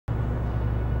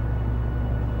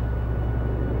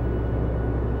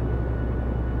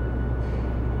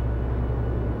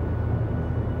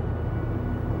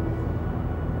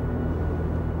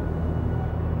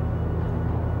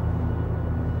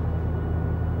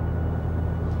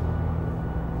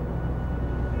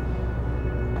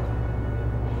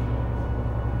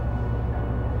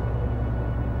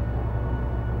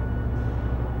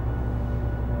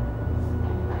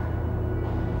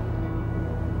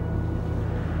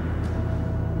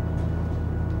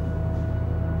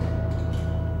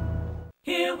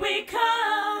Here we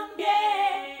come,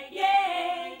 yeah,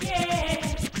 yeah,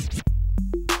 yeah.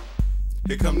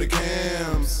 Here come the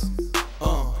cams,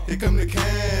 here come the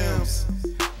cams.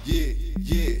 Yeah,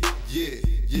 yeah, yeah,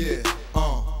 yeah,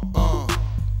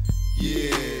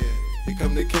 yeah. Here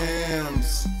come the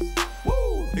cams,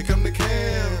 woo. Here come the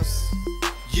cams,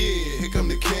 yeah. Here come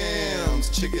the cams.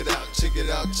 Check it out, check it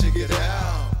out, check it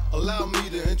out. Allow me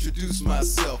to introduce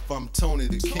myself. I'm Tony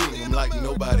the King. I'm like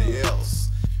nobody else.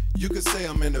 You could say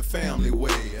I'm in the family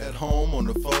way. At home, on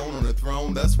the phone, on the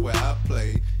throne, that's where I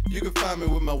play. You can find me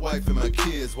with my wife and my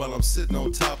kids while I'm sitting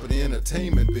on top of the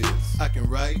entertainment biz. I can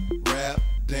write, rap,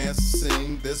 dance,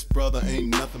 sing. This brother ain't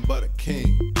nothing but a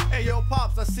king. Hey yo,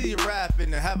 Pops, I see you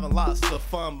rapping and having lots of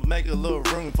fun, but make a little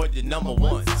room for your number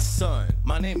one son.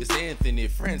 My name is Anthony,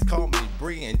 friends call me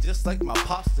Bree, and just like my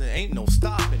pops, there ain't no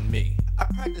stopping me. I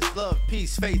practice love,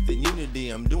 peace, faith, and unity.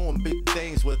 I'm doing big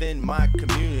things within my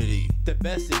community. The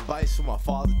best advice from my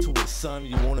father to his son: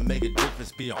 you wanna make a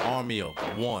difference, be an army of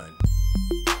one.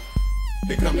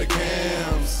 Here come the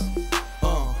cams,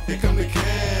 here come the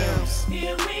cams.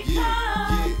 Here we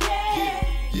come,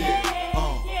 yeah,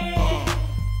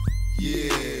 yeah.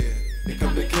 Here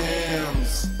come the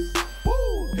cams,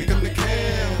 woo. Here come the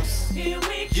cams. here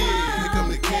we come. Yeah, here come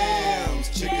the cams.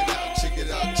 Check it out, check it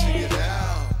out, check it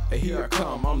out. Hey, here I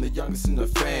come, I'm the youngest in the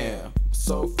fam.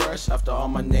 So fresh, after all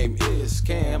my name is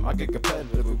Cam. I get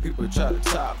competitive when people try to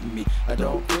top me. I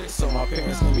don't quit, so my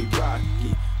parents name me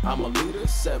Rocky. I'm a leader,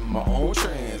 setting my own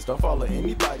trends. Don't follow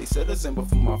anybody, set a symbol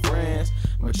for my friends.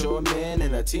 Mature men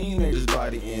in a teenager's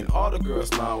body, and all the girls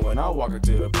smile when I walk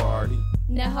into the party.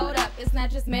 Now hold up, it's not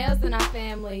just males in our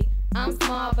family. I'm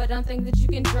small, but don't think that you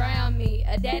can drown me.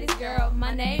 A daddy's girl,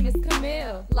 my name is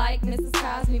Camille. Like Mrs.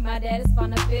 Cosby, my dad is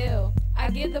fun to Bill. I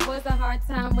give the boys a hard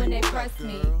time when they press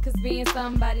me, cause being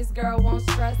somebody's girl won't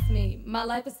stress me. My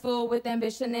life is full with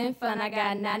ambition and fun. I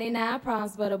got 99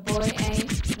 problems, but a boy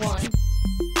ain't one.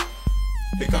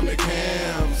 Here come the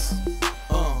cams,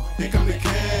 here come the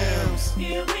cams.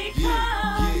 Here we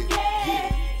come,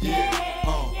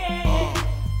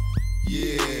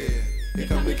 Yeah, here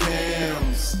come the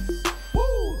cams,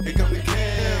 woo. Here come the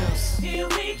cams. Here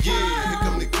we come, Yeah, here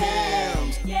come the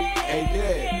cams. Hey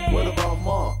Dad, what about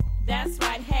Mom? That's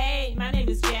right, hey, my name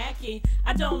is Jackie.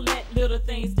 I don't let little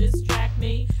things distract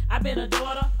me. I've been a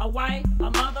daughter, a wife, a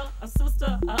mother, a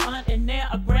sister, a aunt, and now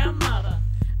a grandmother.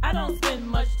 I don't spend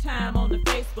much time on the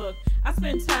Facebook. I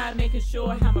spend time making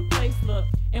sure how my place look.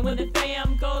 And when the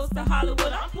fam goes to Hollywood,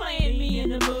 I'm playing me in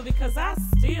the movie, cause I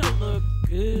still look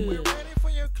good. We're ready for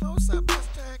your close-up, Miss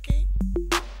Jackie.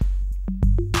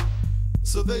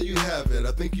 So there you have it.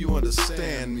 I think you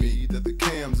understand me, that the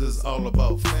cams is all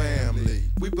about family.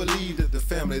 We believe that the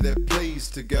family that plays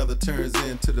together turns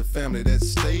into the family that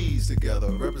stays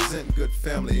together. Representing good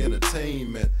family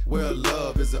entertainment, where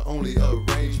love is the only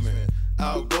arrangement.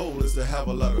 Our goal is to have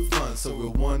a lot of fun, so we're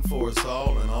one for us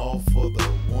all and all for the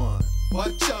one.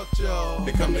 Watch out, y'all.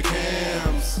 Here come the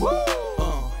cams. Woo!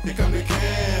 Here come the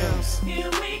cams. Here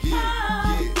we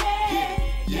come,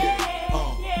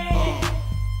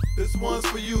 This one's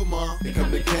for you, Ma. Here come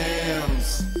the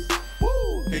cams.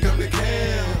 Woo! Here come the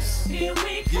cams. Here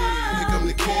we come, Yeah, here come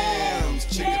the cams.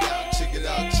 Check it out, check it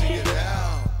out, check it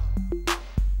out.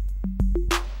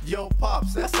 Yo,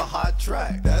 Pops, that's a hot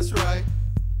track. That's right.